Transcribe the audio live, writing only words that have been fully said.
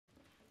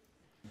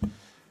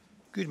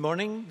Good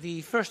morning. The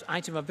first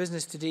item of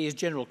business today is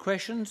general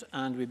questions,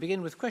 and we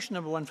begin with question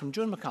number 1 from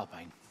Joan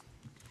McAlpine.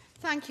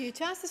 Thank you.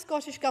 To ask the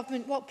Scottish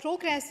Government what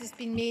progress has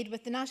been made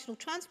with the National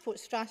Transport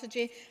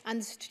Strategy and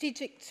the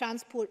Strategic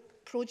Transport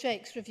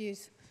Projects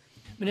reviews.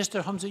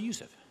 Minister Hamza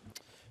Youssef.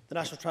 The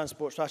National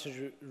Transport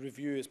Strategy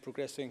Review is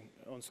progressing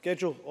on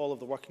schedule. All of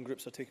the working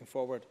groups are taking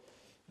forward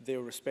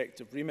their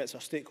respective remits.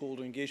 Our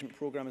stakeholder engagement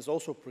programme is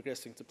also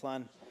progressing to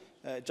plan.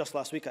 Just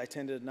last week I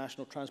attended a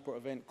national transport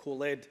event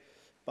co-led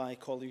by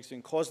colleagues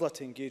in COSLA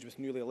to engage with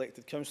newly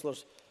elected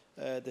councillors.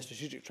 The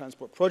Strategic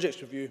Transport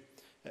Projects Review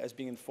is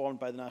being informed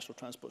by the National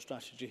Transport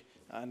Strategy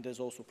and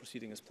is also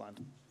proceeding as planned.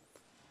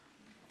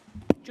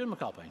 Joan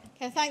McAlpine.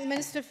 Can I thank the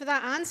Minister for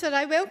that answer?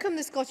 I welcome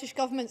the Scottish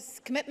Government's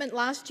commitment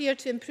last year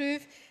to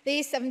improve the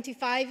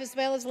A75 as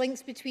well as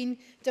links between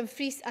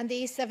Dumfries and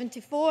the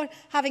A74,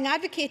 having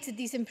advocated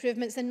these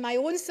improvements in my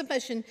own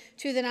submission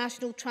to the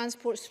National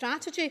Transport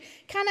Strategy.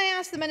 Can I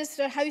ask the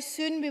Minister how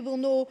soon we will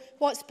know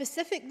what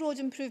specific road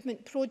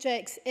improvement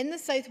projects in the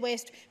South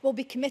West will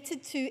be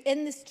committed to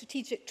in the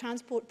Strategic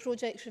Transport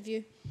Projects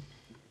Review?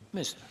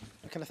 Minister.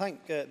 Can I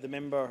thank the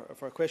member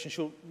for her question?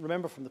 She'll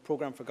remember from the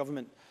programme for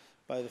government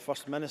by the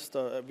First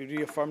Minister, we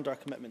reaffirmed our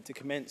commitment to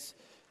commence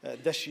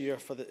this year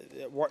for the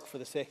work for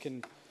the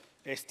second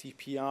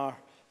STPR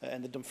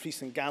in the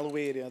Dumfries and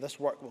Galloway area. This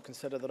work will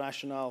consider the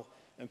rationale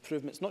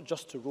improvements not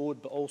just to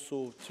road but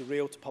also to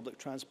rail, to public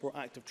transport,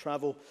 active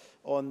travel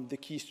on the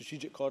key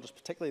strategic corridors,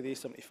 particularly the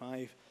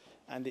A75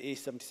 and the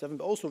A77,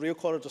 but also rail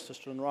corridors to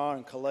Stranraer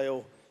and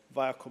Carlisle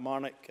via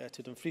Kilmarnock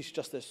to Dumfries.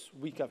 Just this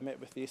week I've met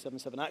with the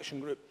A77 Action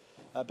Group,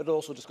 but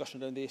also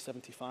discussion around the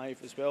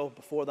A75 as well.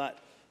 Before that,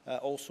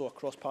 also a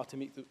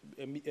cross-party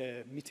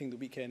meeting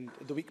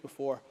the week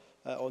before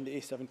on the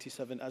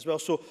A77 as well.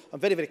 So I'm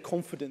very, very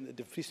confident that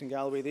Dumfries and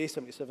Galloway, the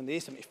A77, the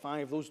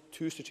A75, those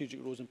two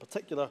strategic roads in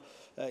particular,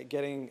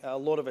 getting a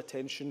lot of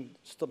attention,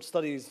 some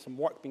studies, some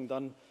work being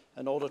done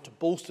in order to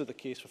bolster the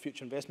case for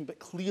future investment. But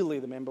clearly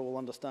the member will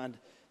understand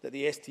that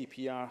the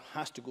STPR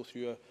has to go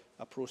through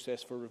a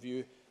process for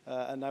review,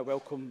 and I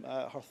welcome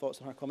her thoughts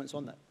and her comments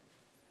on that.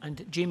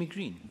 And Jamie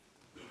Green.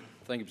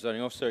 Thank you,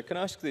 Presiding Officer. Can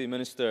I ask the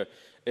Minister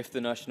if the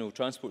National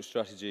Transport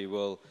Strategy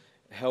will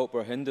help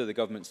or hinder the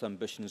Government's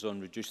ambitions on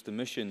reduced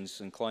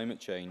emissions and climate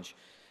change,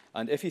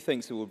 and if he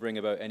thinks it will bring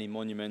about any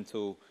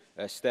monumental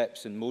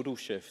steps in modal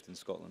shift in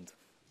Scotland?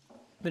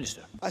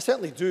 Minister. I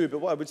certainly do, but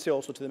what I would say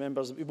also to the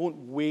members is that we won't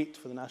wait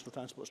for the National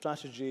Transport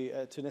Strategy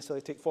to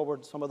necessarily take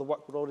forward some of the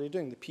work we're already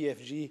doing. The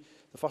PFG,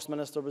 the First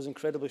Minister was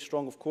incredibly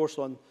strong, of course,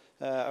 on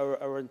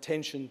our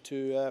intention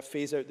to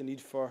phase out the need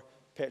for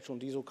petrol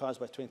and diesel cars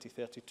by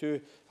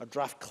 2032. Our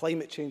draft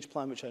climate change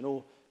plan, which I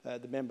know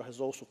the member has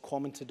also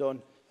commented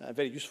on, a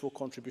very useful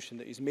contribution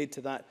that he's made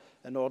to that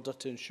in order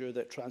to ensure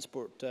that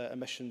transport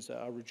emissions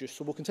are reduced.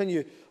 So we'll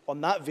continue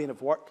on that vein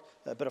of work,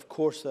 but of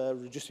course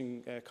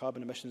reducing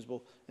carbon emissions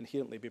will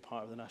inherently be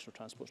part of the National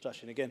Transport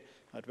Strategy. And again,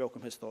 I'd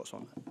welcome his thoughts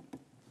on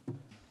that.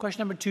 Question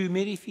number 2,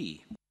 Mary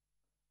Fee.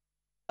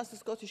 Ask the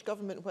Scottish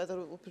Government whether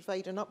it will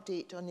provide an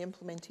update on the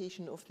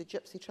implementation of the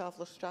Gypsy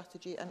Traveller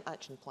Strategy and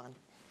Action Plan.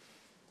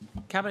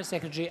 Cabinet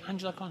Secretary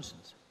Angela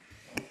Constance.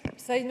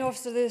 Presiding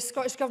Officer, the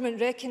Scottish Government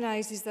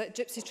recognises that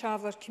Gypsy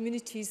traveller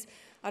communities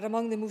are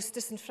among the most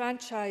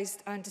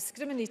disenfranchised and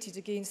discriminated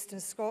against in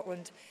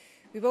Scotland.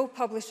 We will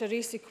publish a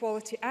race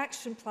equality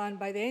action plan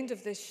by the end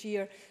of this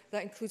year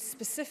that includes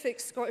specific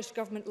Scottish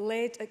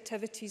Government-led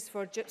activities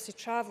for Gypsy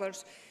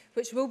travellers,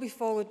 which will be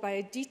followed by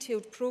a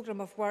detailed programme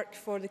of work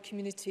for the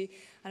community,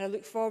 and I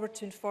look forward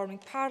to informing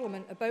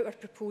Parliament about our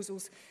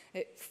proposals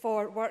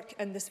for work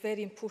in this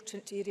very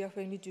important area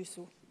when we do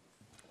so.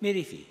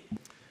 Mary Fee.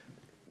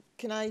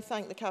 Can I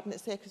thank the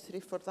Cabinet Secretary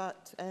for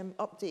that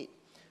update?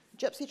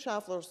 Gypsy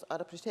travellers are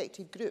a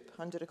protected group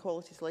under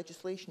equalities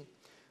legislation,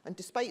 and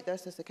despite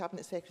this, as the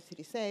Cabinet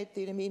Secretary said,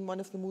 they remain one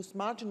of the most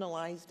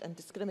marginalised and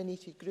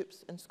discriminated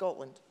groups in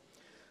Scotland.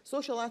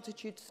 Social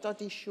attitude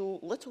studies show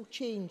little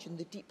change in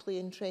the deeply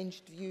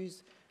entrenched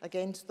views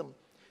against them.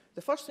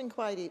 The first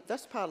inquiry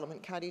this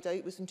Parliament carried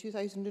out was in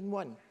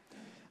 2001,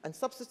 and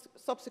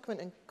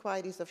subsequent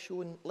inquiries have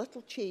shown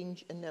little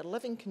change in their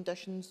living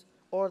conditions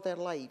or their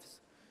lives.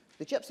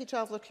 The Gypsy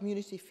traveller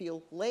community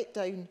feel let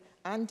down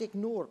and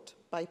ignored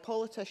by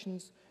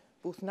politicians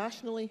both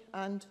nationally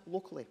and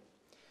locally.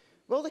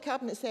 Will the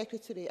Cabinet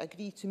Secretary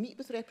agree to meet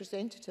with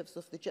representatives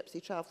of the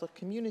Gypsy traveller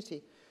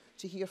community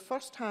to hear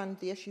first-hand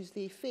the issues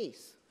they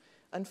face?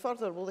 And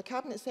further, will the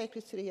Cabinet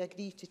Secretary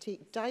agree to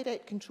take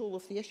direct control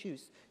of the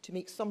issues to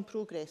make some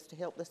progress to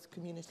help this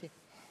community?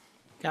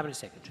 Cabinet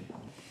Secretary.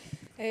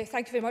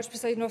 Thank you very much,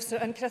 Presiding Officer.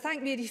 And can I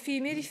thank Mary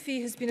Fee? Mary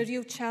Fee has been a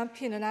real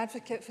champion and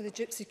advocate for the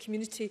Gypsy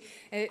community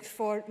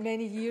for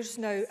many years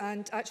now.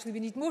 And actually,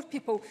 we need more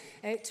people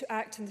to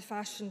act in the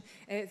fashion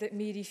that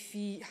Mary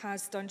Fee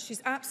has done.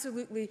 She's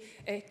absolutely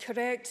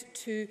correct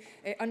to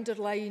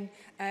underline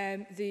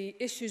the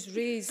issues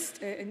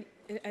raised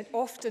and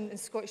often in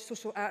Scottish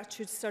Social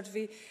Attitudes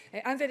Survey.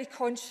 I'm very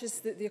conscious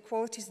that the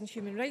Equalities and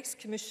Human Rights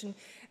Commission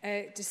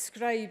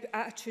describe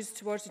attitudes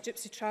towards the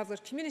Gypsy traveller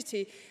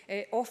community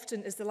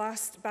often as the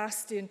last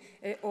bastion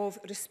of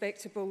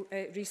respectable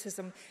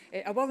racism.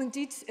 I will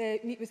indeed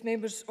meet with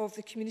members of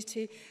the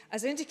community.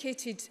 As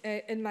indicated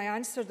in my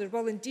answer, there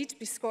will indeed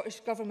be Scottish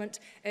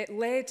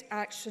Government-led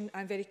action.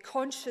 I'm very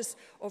conscious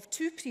of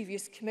 2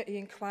 previous committee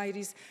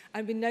inquiries,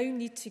 and we now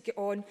need to get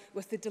on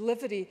with the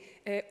delivery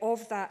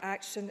of that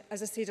action.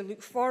 As I said, I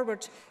look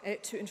forward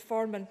to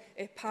informing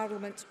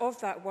Parliament of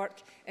that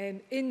work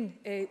in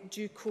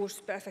due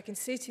course. But if I can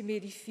say to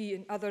Mary Fee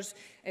and others,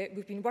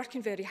 we've been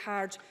working very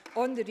hard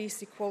on the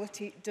Race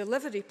Equality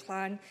Delivery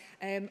Plan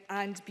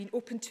and been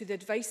open to the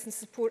advice and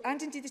support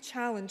and indeed the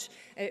challenge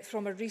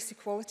from our Race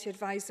Equality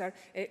Advisor,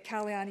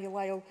 Callie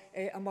Lyle,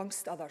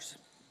 amongst others.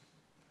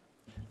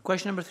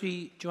 Question number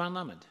 3, Johann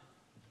Lamont.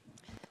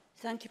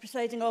 Thank you,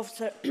 Presiding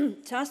Officer.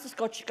 To ask the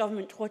Scottish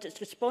Government what its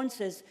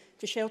response is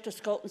to Shelter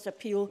Scotland's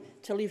appeal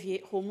to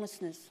alleviate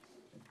homelessness.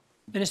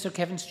 Minister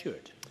Kevin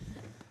Stewart.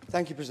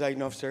 Thank you,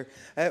 Presiding Officer.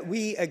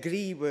 We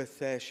agree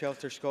with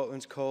Shelter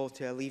Scotland's call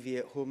to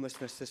alleviate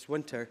homelessness this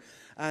winter,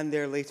 and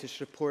their latest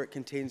report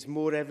contains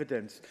more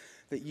evidence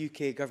that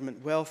UK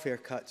Government welfare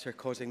cuts are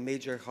causing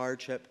major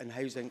hardship and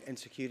housing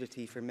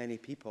insecurity for many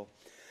people.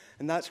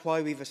 And that's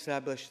why we've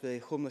established the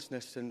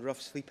Homelessness and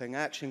Rough Sleeping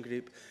Action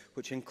Group,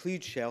 which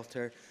includes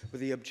shelter,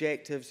 with the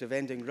objectives of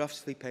ending rough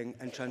sleeping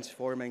and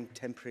transforming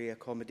temporary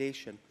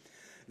accommodation.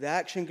 The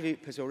Action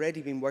Group has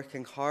already been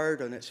working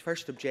hard on its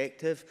first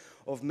objective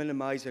of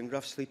minimising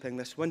rough sleeping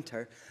this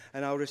winter,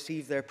 and I'll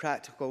receive their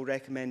practical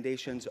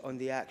recommendations on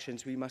the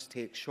actions we must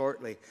take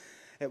shortly.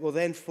 It will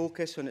then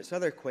focus on its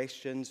other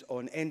questions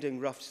on ending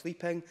rough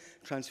sleeping,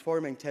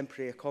 transforming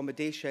temporary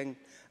accommodation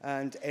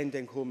and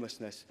ending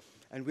homelessness.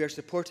 And we are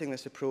supporting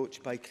this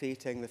approach by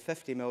creating the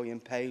 £50 million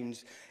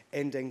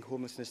Ending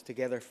Homelessness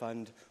Together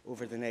Fund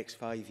over the next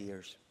 5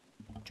 years.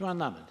 Johann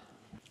Lamont.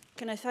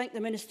 Can I thank the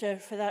Minister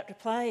for that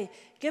reply?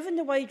 Given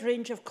the wide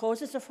range of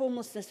causes of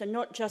homelessness and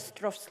not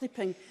just rough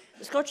sleeping,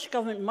 the Scottish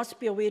Government must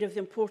be aware of the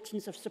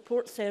importance of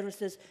support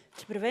services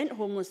to prevent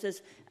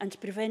homelessness and to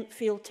prevent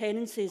failed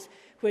tenancies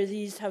where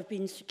these have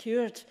been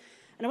secured.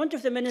 And I wonder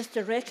if the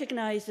Minister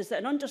recognises that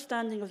an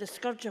understanding of the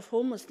scourge of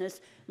homelessness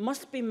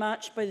must be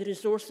matched by the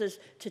resources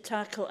to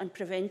tackle and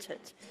prevent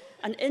it.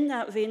 And in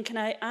that vein, can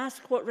I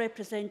ask what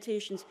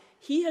representations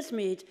he has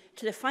made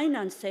to the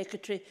Finance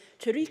Secretary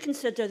to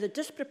reconsider the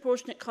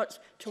disproportionate cuts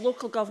to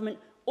local government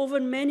over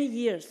many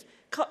years,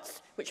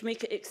 cuts which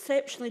make it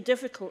exceptionally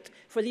difficult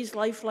for these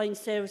lifeline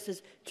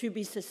services to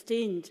be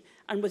sustained,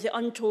 and with the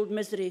untold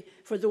misery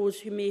for those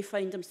who may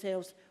find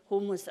themselves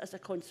homeless as a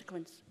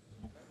consequence?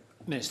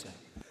 Minister.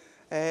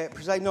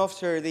 Presiding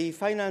Officer, the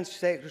Finance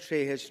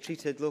Secretary has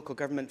treated local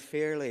government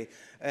fairly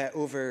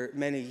over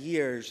many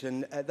years,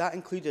 and that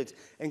included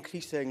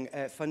increasing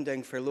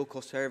funding for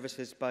local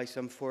services by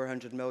some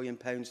 £400 million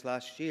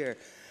last year.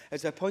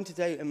 As I pointed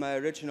out in my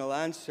original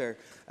answer,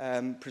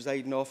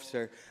 Presiding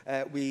Officer,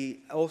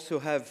 we also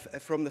have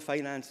from the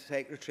Finance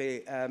Secretary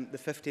the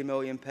 £50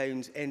 million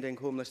Ending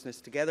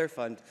Homelessness Together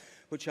Fund,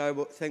 which I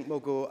think will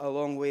go a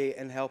long way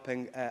in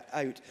helping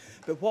out.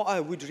 But what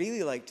I would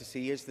really like to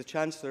see is the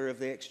Chancellor of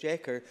the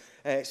Exchequer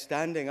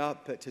standing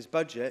up at his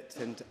budget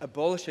and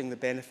abolishing the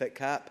benefit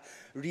cap,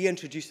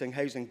 reintroducing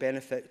housing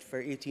benefit for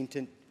 18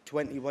 to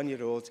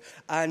 21-year-olds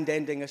and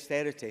ending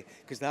austerity,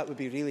 because that would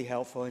be really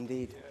helpful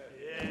indeed.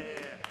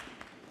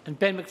 And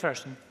Ben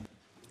McPherson.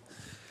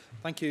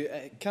 Thank you.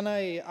 Can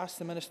I ask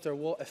the Minister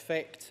what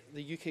effect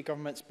the UK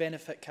Government's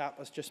benefit cap,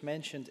 as just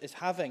mentioned, is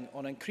having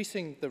on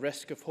increasing the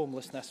risk of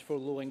homelessness for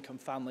low-income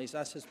families,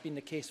 as has been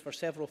the case for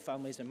several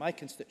families in my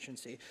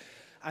constituency?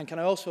 And can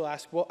I also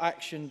ask what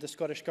action the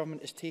Scottish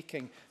Government is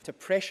taking to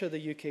pressure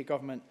the UK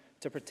Government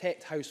to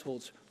protect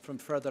households from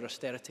further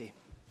austerity?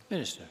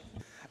 Minister.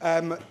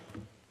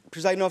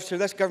 Presiding Officer,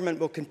 this Government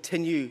will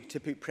continue to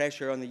put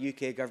pressure on the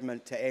UK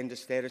Government to end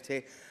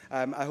austerity.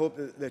 I hope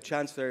that the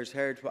Chancellor has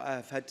heard what I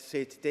have had to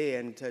say today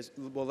and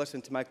will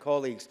listen to my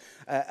colleagues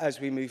as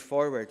we move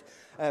forward.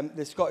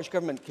 The Scottish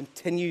Government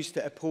continues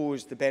to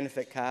oppose the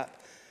benefit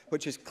cap,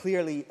 which is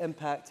clearly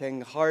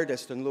impacting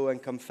hardest on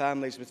low-income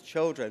families with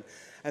children.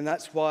 And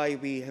that's why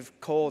we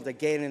have called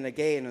again and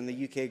again on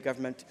the UK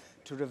Government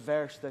to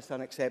reverse this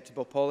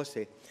unacceptable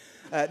policy.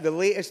 The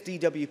latest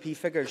DWP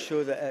figures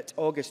show that at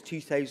August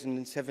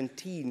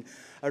 2017,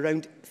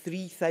 around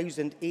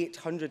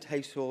 3,800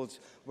 households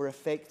were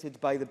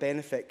affected by the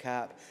benefit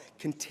cap,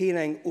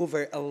 containing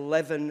over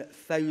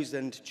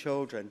 11,000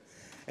 children.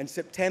 In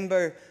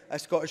September, a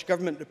Scottish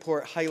Government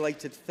report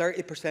highlighted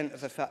 30%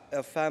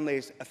 of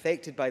families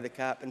affected by the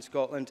cap in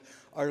Scotland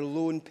are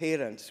lone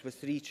parents with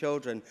 3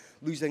 children,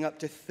 losing up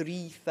to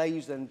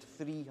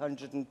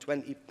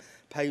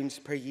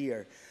 £3,320 per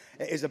year.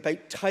 It is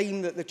about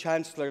time that the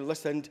Chancellor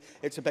listened.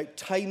 It's about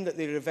time that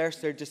they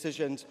reversed their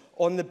decisions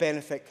on the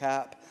benefit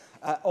cap,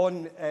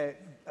 on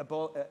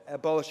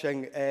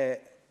abolishing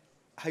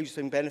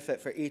housing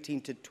benefit for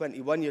 18 to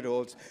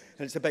 21-year-olds,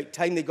 and it's about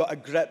time they got a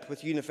grip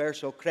with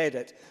universal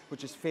credit,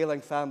 which is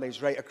failing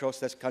families right across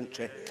this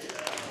country.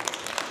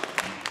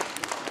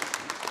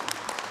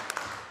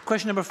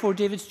 Question number 4,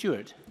 David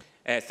Stewart.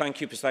 Thank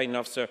you, Presiding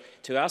Officer.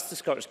 To ask the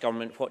Scottish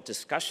Government what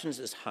discussions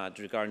it has had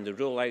regarding the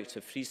rollout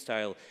of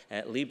Freestyle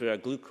Libre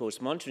glucose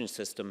monitoring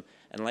system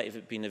in light of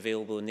it being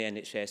available in the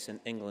NHS in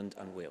England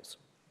and Wales.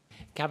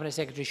 Cabinet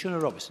Secretary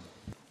Shona Robertson.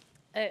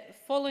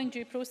 Following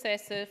due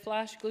process, the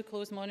flash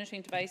glucose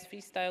monitoring device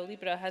Freestyle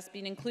Libre has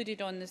been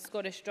included on the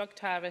Scottish drug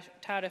tariff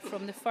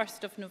from the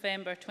 1st of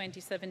November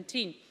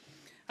 2017.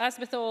 As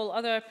with all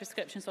other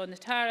prescriptions on the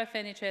tariff,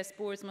 NHS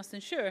boards must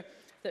ensure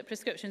that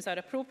prescriptions are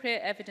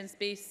appropriate,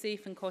 evidence-based,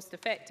 safe and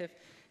cost-effective.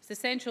 It's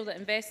essential that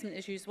investment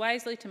is used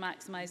wisely to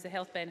maximise the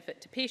health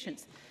benefit to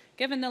patients.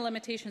 Given the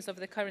limitations of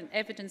the current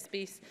evidence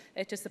base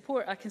to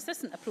support a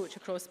consistent approach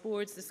across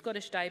boards, the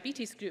Scottish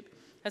Diabetes Group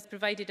has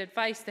provided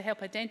advice to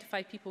help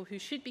identify people who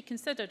should be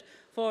considered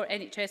for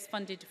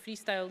NHS-funded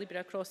Freestyle Libre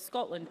across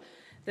Scotland.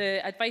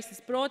 The advice is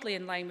broadly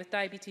in line with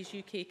Diabetes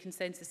UK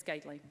consensus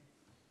guideline.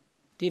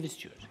 David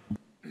Stewart.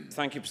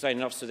 Thank you,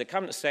 Presiding Officer. The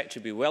Cabinet Secretary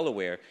will be well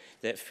aware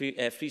that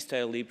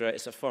Freestyle Libre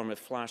is a form of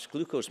flash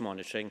glucose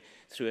monitoring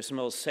through a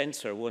small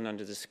sensor worn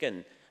under the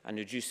skin and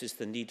reduces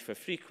the need for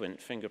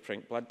frequent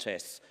fingerprint blood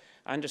tests.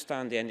 I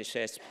understand the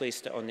NHS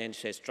placed it on the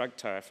NHS drug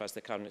tariff, as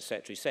the Cabinet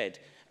Secretary said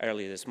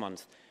earlier this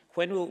month.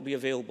 When will it be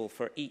available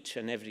for each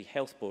and every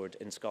health board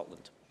in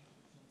Scotland?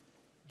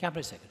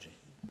 Cabinet Secretary.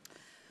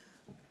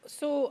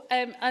 So,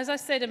 as I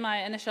said in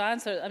my initial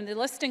answer, the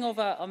listing of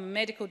a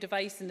medical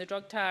device in the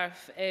drug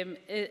tariff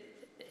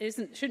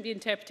shouldn't be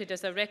interpreted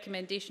as a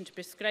recommendation to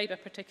prescribe a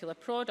particular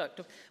product.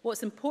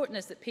 What's important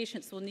is that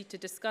patients will need to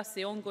discuss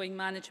the ongoing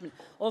management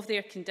of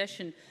their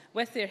condition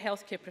with their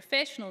healthcare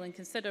professional and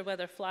consider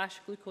whether flash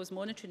glucose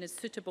monitoring is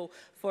suitable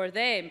for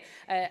them.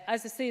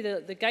 As I say,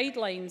 the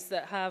guidelines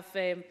that have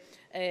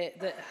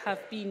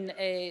been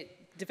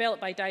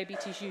developed by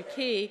Diabetes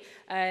UK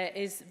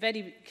is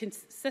very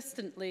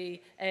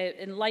consistently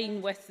in line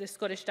with the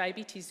Scottish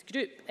Diabetes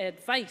Group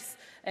advice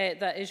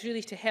that is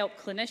really to help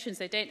clinicians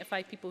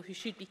identify people who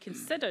should be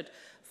considered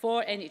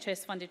for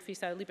NHS-funded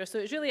Freestyle Libre. So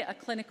it's really a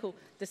clinical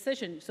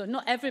decision. So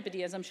not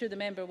everybody, as I'm sure the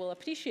member will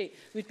appreciate,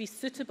 would be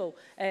suitable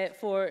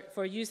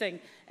for using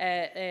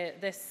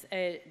this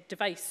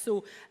device.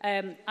 So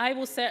I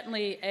will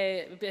certainly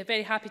be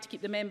very happy to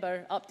keep the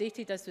member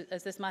updated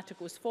as this matter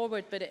goes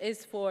forward, but it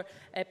is for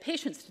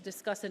patients to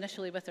discuss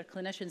initially with their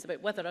clinicians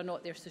about whether or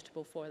not they're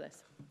suitable for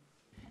this.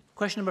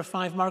 Question number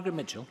 5, Margaret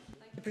Mitchell.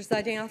 The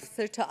Presiding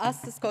Officer, to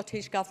ask the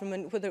Scottish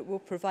Government whether it will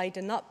provide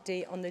an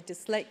update on the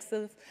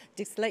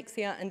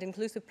Dyslexia and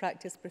Inclusive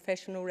Practice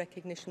Professional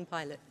Recognition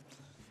Pilot.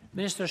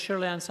 Minister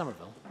Shirley-Ann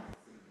Somerville.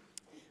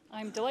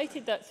 I'm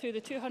delighted that through the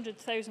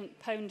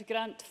 £200,000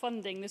 grant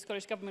funding the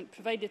Scottish Government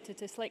provided to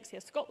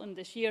Dyslexia Scotland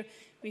this year,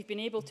 we've been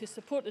able to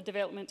support the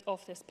development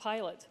of this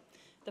pilot.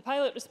 The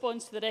pilot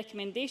responds to the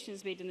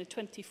recommendations made in the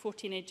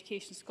 2014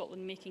 Education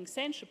Scotland Making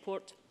Sense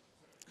report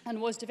and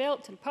was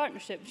developed in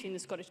partnership between the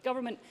Scottish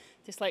Government,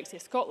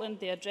 Dyslexia Scotland,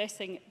 the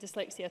Addressing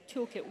Dyslexia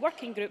Toolkit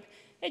Working Group,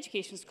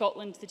 Education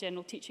Scotland, the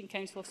General Teaching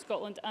Council of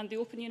Scotland and the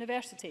Open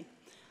University.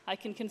 I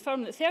can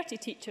confirm that 30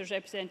 teachers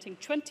representing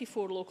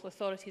 24 local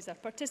authorities are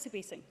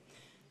participating.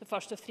 The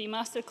first of 3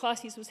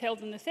 masterclasses was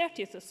held on the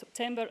 30th of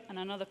September and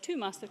another 2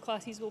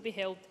 masterclasses will be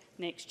held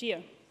next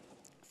year.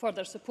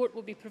 Further support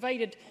will be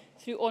provided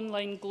through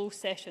online GLOW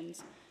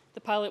sessions. The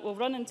pilot will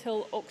run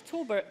until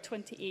October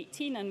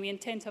 2018 and we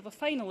intend to have a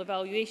final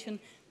evaluation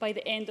by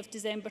the end of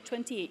December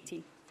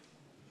 2018.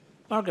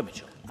 Margaret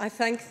Mitchell. I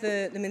thank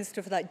the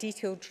Minister for that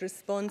detailed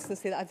response and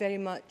say that I very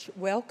much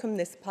welcome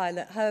this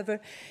pilot.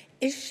 However,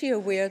 is she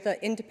aware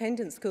that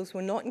independent schools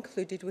were not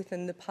included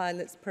within the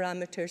pilot's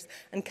parameters,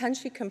 and can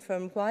she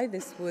confirm why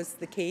this was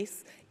the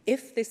case,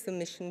 if this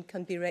omission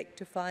can be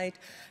rectified,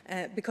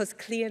 because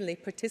clearly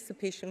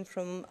participation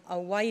from a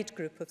wide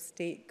group of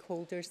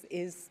stakeholders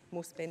is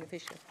most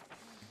beneficial?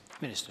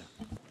 Minister.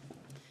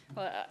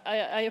 Well,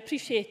 I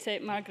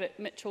appreciate Margaret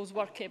Mitchell's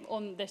work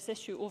on this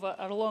issue over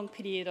a long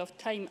period of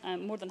time.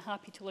 I'm more than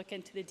happy to look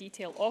into the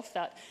detail of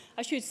that.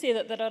 I should say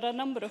that there are a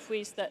number of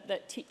ways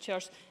that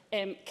teachers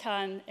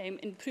can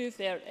improve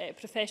their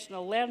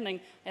professional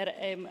learning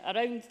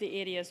around the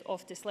areas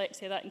of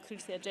dyslexia. That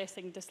includes the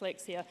Addressing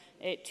Dyslexia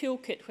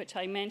Toolkit, which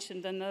I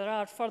mentioned, and there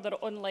are further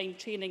online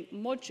training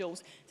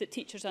modules that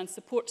teachers and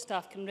support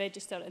staff can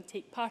register and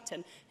take part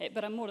in.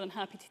 But I'm more than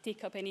happy to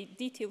take up any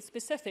detailed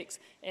specifics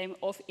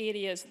of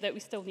areas that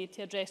we still need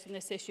to address on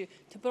this issue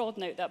to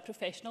broaden out that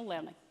professional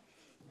learning.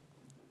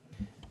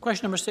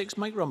 Question number 6,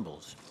 Mike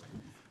Rumbles.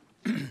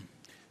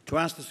 To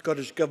ask the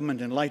Scottish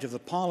Government, in light of the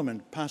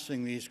Parliament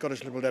passing the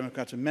Scottish Liberal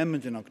Democrats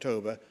amendment in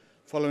October,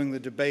 following the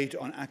debate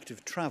on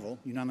active travel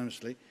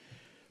unanimously,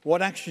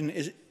 what action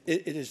it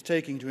is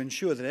taking to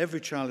ensure that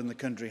every child in the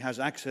country has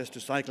access to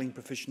cycling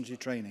proficiency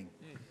training.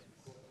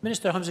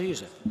 Minister Hamza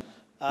Yousaf.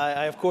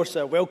 I of course,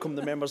 welcome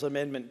the member's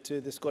amendment to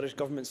the Scottish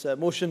Government's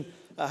motion.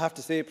 I have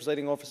to say,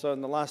 Presiding Officer,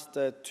 in the last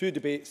 2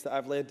 debates that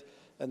I've led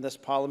in this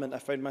Parliament. I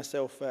found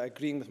myself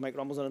agreeing with Mike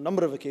Rumbles on a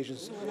number of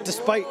occasions,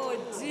 despite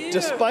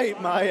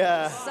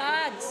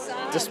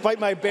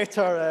my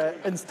better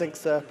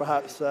instincts,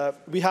 perhaps.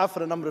 We have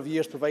for a number of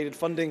years provided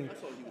funding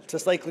to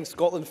Cycling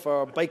Scotland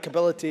for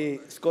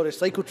bikeability Scottish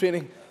cycle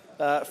training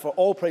for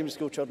all primary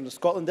school children in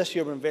Scotland. This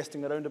year we're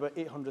investing around about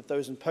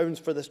 £800,000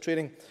 for this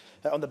training.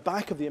 On the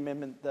back of the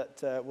amendment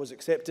that was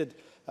accepted,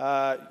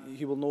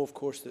 you will know, of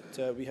course,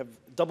 that we have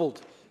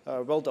doubled,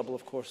 will double,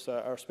 of course,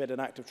 our spend on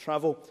active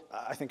travel.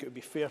 I think it would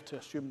be fair to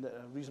assume that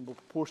a reasonable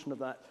proportion of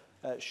that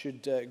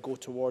should go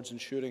towards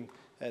ensuring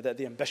that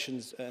the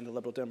ambitions in the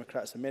Liberal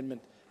Democrats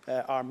amendment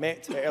are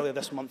met. Earlier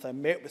this month I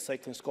met with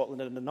Cycling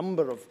Scotland and a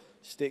number of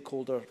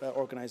stakeholder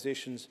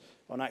organisations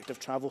on active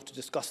travel to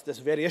discuss this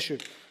very issue,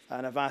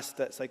 and I've asked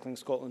that Cycling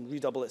Scotland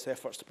redouble its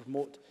efforts to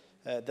promote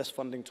this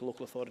funding to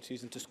local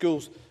authorities and to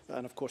schools,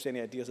 and of course any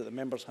ideas that the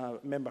member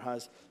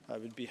has I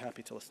would be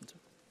happy to listen to.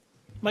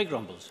 Mike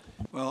Rumbles.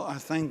 Well, I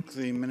thank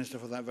the Minister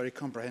for that very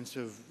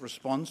comprehensive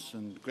response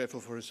and grateful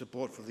for his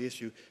support for the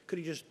issue. Could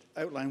he just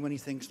outline when he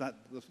thinks that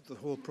the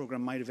whole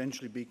programme might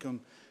eventually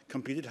become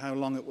completed, how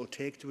long it will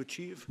take to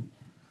achieve?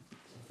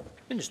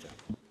 Minister.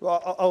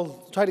 Well,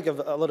 I'll try to give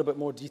a little bit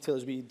more detail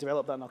as we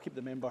develop that, and I'll keep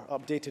the member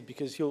updated,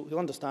 because he'll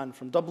understand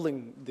from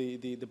doubling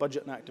the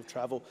budget in active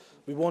travel,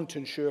 we want to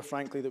ensure,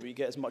 frankly, that we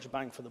get as much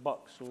bang for the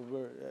buck. So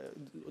we're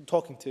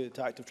talking to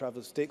active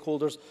travel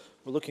stakeholders,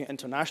 we're looking at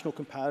international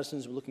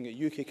comparisons, we're looking at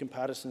UK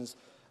comparisons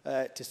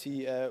to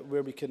see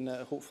where we can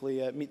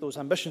hopefully meet those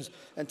ambitions.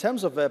 In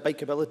terms of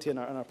bikeability in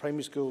our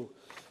primary school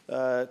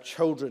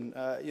children,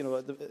 you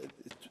know, the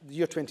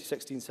year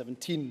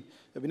 2016-17,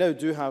 we now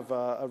do have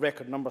a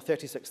record number,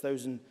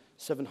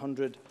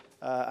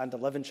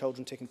 36,711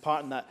 children taking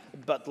part in that,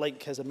 but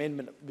like his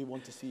amendment, we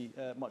want to see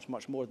much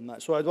more than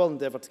that. So I will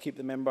endeavour to keep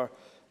the member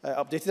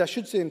updated. I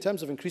should say, in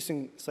terms of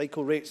increasing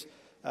cycle rates,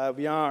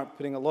 we are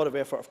putting a lot of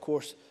effort, of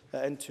course,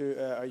 into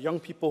our young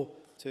people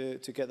to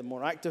get them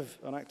more active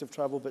on active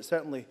travel, but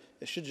certainly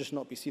it should just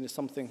not be seen as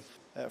something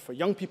for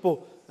young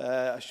people.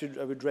 I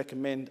would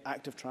recommend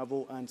active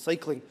travel and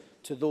cycling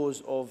to those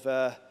of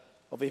a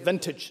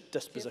vintage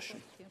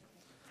disposition.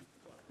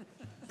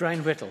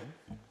 Brian Whittle.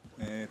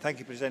 Thank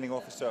you, Presiding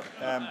Officer.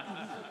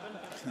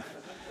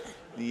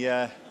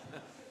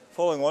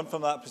 Following on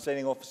from that,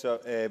 Presiding Officer,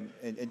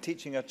 in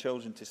teaching our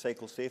children to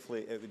cycle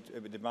safely,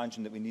 it would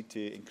imagine that we need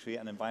to create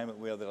an environment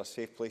where there are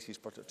safe places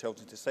for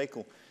children to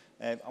cycle.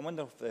 I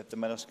wonder if the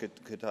Minister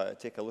could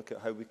take a look at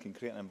how we can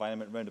create an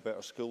environment around about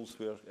our schools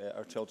where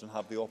our children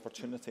have the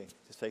opportunity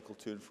to cycle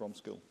to and from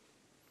school.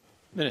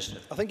 Minister.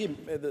 I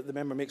think the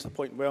member makes the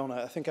point well, and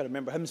I think I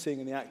remember him saying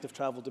in the active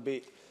travel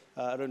debate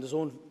around his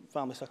own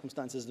family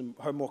circumstances and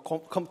how more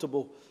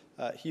comfortable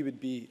he would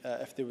be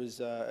if there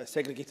was a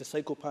segregated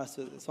cycle path.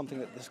 It's something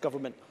that this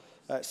government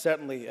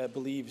certainly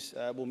believes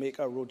will make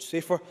our roads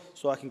safer.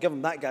 So I can give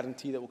him that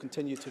guarantee that we'll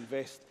continue to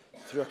invest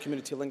through our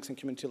Community Links and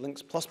Community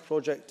Links Plus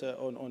project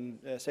on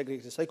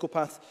segregated cycle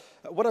paths.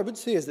 What I would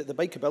say is that the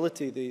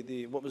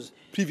bikeability, what was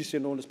previously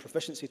known as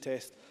proficiency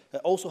test,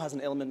 also has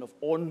an element of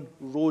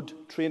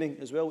on-road training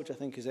as well, which I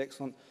think is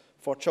excellent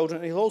for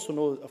children. And you'll also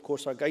know, of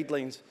course, our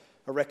guidelines,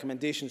 our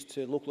recommendations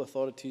to local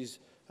authorities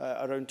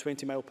around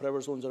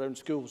 20-mile-per-hour zones around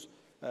schools,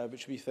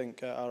 which we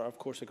think are, of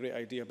course, a great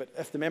idea. But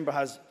if the member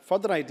has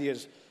further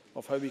ideas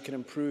of how we can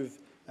improve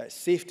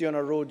safety on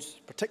our roads,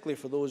 particularly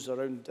for those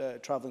around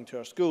travelling to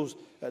our schools,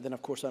 then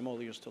of course I'm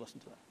all ears to listen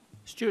to that.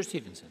 Stewart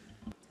Stevenson.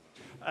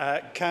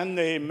 Can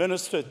the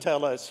Minister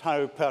tell us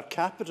how per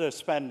capita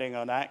spending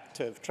on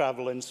active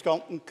travel in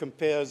Scotland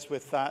compares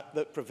with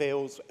that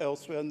prevails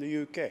elsewhere in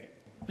the UK?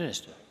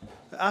 Minister.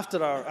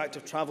 After our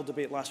active travel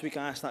debate last week,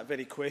 I asked that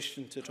very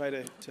question to try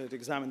to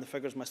examine the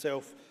figures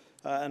myself.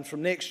 And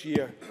from next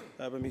year,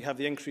 when we have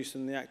the increase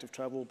in the active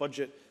travel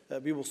budget,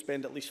 we will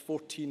spend at least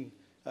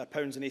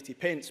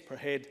 £14.80 per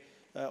head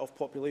of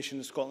population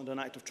in Scotland on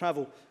active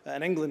travel.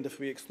 In England, if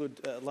we exclude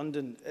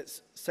London,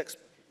 it's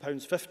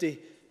 £6.50.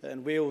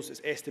 In Wales,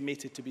 it's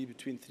estimated to be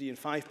between £3 and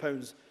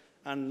 £5.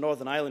 And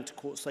Northern Ireland, to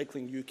quote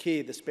Cycling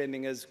UK, the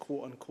spending is,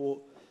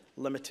 quote-unquote,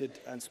 limited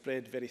and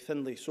spread very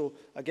thinly. So,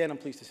 again, I'm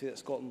pleased to say that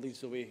Scotland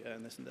leads the way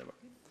in this endeavour.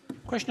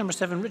 Question number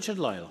 7, Richard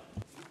Lyle.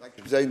 Thank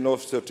you, Presiding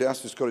Officer. To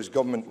ask the Scottish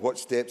Government what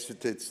steps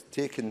it has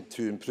taken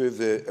to improve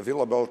the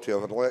availability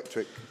of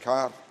electric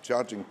car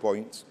charging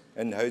points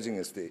in housing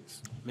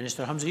estates.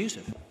 Minister Hamza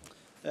Youssef.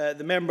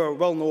 The member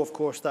will know, of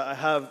course,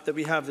 that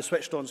we have the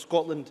Switched On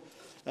Scotland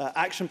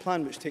action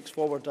plan, which takes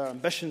forward our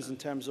ambitions in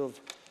terms of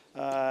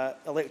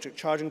electric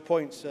charging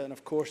points. And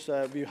of course,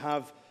 we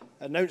have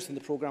announced in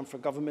the programme for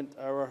government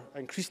our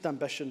increased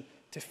ambition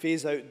to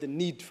phase out the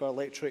need for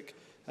phase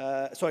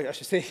out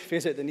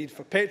the need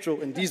for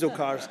petrol and diesel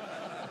cars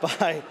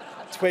by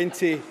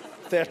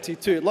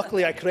 2032.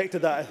 Luckily, I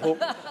corrected that, I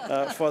hope,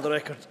 for the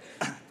record.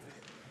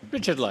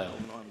 Richard Lyle.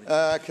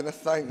 Can I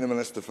thank the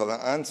Minister for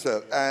that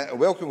answer? I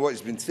welcome what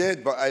has been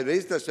said, but I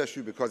raised this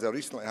issue because I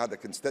recently had a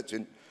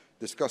constituent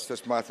discuss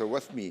this matter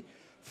with me,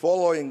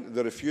 following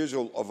the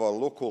refusal of our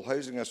local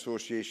housing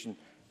association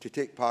to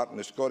take part in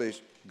the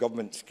Scottish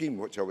Government scheme,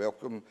 which I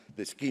welcome,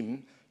 the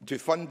scheme to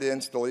fund the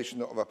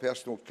installation of a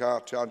personal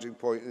car charging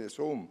point in its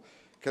home.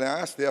 Can I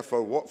ask,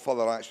 therefore, what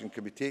further action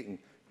can be taken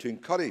to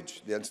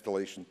encourage the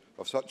installation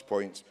of such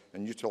points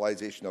and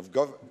utilisation of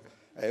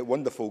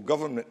wonderful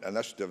government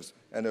initiatives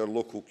in our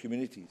local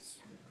communities?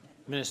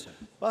 Minister.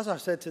 Well, as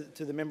I've said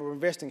to the member, we're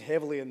investing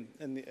heavily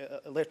in the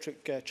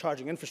electric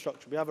charging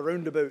infrastructure. We have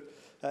around about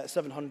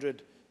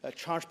 700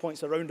 charge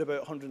points, around about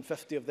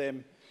 150 of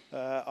them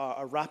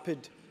are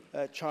rapid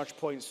charge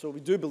points. So we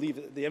do believe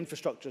that the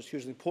infrastructure is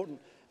hugely important.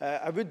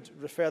 I would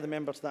refer the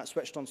member to that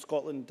Switched on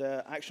Scotland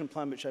action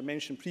plan, which I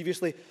mentioned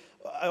previously.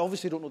 I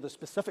obviously don't know the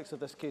specifics of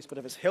this case, but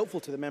if it's helpful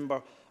to the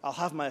member, I'll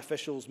have my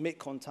officials make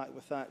contact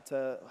with that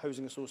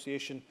housing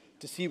association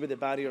to see where the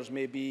barriers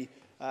may be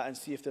and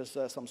see if there's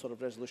some sort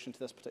of resolution to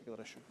this particular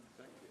issue.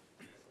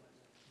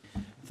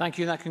 Thank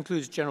you. That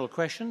concludes general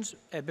questions.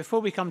 Before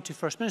we come to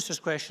First Minister's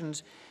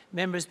questions,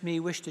 members may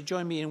wish to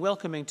join me in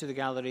welcoming to the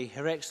gallery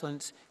Her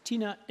Excellence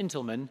Tina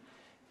Intelman,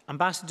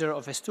 Ambassador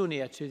of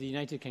Estonia to the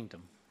United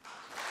Kingdom.